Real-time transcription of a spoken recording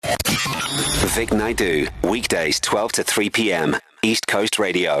Vic Naidu, weekdays 12 to 3 p.m. East Coast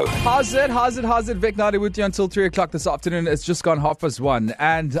Radio. How's it? Vic Naidu with you until 3 o'clock this afternoon. It's just gone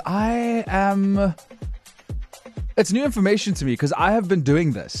 1:30, and it's new information to me because I have been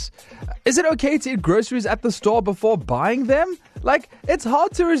doing this. Is it okay to eat groceries at the store before buying them? Like, it's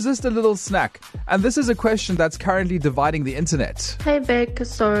hard to resist a little snack. And this is a question that's currently dividing the internet. Hey Vic,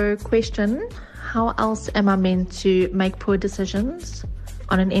 so question, how else am I meant to make poor decisions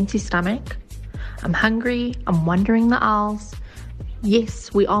on an empty stomach? I'm hungry, I'm wandering the aisles.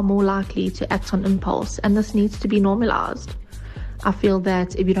 Yes, we are more likely to act on impulse, and this needs to be normalized. I feel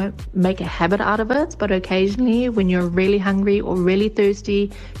that if you don't make a habit out of it, but occasionally when you're really hungry or really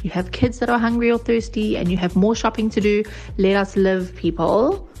thirsty, you have kids that are hungry or thirsty, and you have more shopping to do, let us live,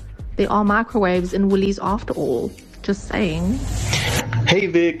 people. There are microwaves in Woolies after all. Just saying. Hey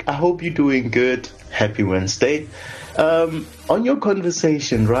Vic, I hope you're doing good. Happy Wednesday. On your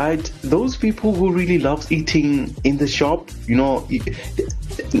conversation, right, those people who really love eating in the shop, you know,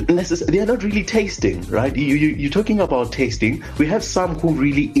 they are not really tasting, right? You're talking about tasting. We have some who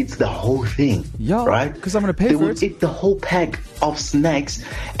really eats the whole thing, right? Because I'm going to pay they for will it. eat the whole pack of snacks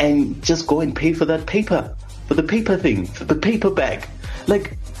and just go and pay for that paper, for the paper thing, for the paper bag.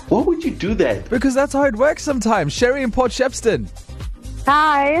 Like, why would you do that? Because that's how it works sometimes. Sherry in Port Shepstone.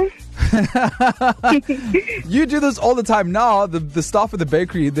 Hi. You do this all the time now. The staff at the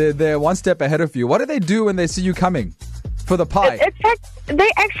bakery, they're one step ahead of you. What do they do when they see you coming for the pie? It's like they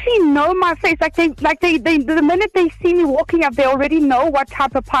actually know my face. The minute they see me walking up, they already know what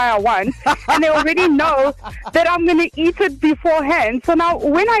type of pie I want, and they already know that I'm going to eat it beforehand. So now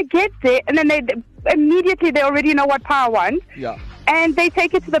when I get there, and then they already know what pie I want. Yeah. And they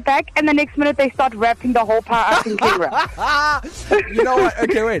take it to the back, and the next minute they start wrapping the whole pie up in cling wrap. You know what?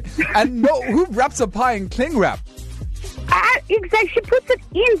 Okay, wait. And who wraps a pie in cling wrap? Exactly. She puts it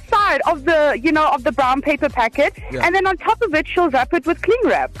inside of the brown paper packet, and then on top of it, she'll wrap it with cling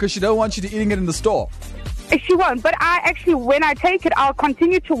wrap. Because she don't want you to eating it in the store. She won't. But I actually, when I take it, I'll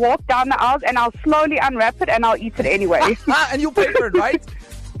continue to walk down the aisles, and I'll slowly unwrap it, and I'll eat it anyway. And you'll pay for it, right?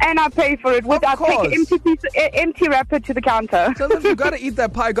 And I pay for it. I'll take empty wrapper to the counter. So if you got to eat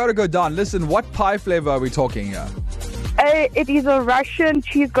that pie, got to go down. Listen, what pie flavor are we talking here? It is a Russian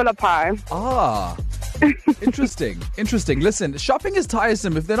cheese gula pie. Ah, interesting. Listen, shopping is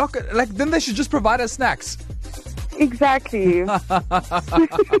tiresome. If they're not then they should just provide us snacks. Exactly.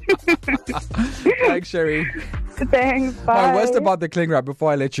 Thanks, Sherry. Thanks. Bye. My worst about the cling wrap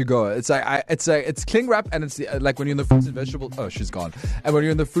before I let you go. It's like it's cling wrap, and it's like when you're in the fruits and vegetables. Oh, she's gone. And when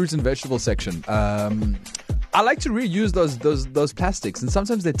you're in the fruits and vegetable section, I like to reuse those plastics, and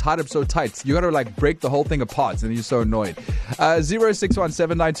sometimes they're tied up so tight you got to like break the whole thing apart, and you're so annoyed.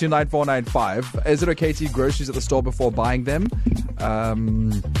 0617929495. Is it okay to eat groceries at the store before buying them?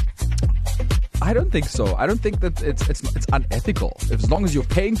 I don't think so. I don't think that it's unethical. As long as you're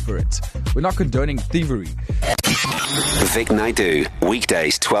paying for it. We're not condoning thievery. Vic Naidu,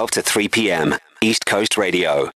 weekdays 12 to 3 p.m. East Coast Radio.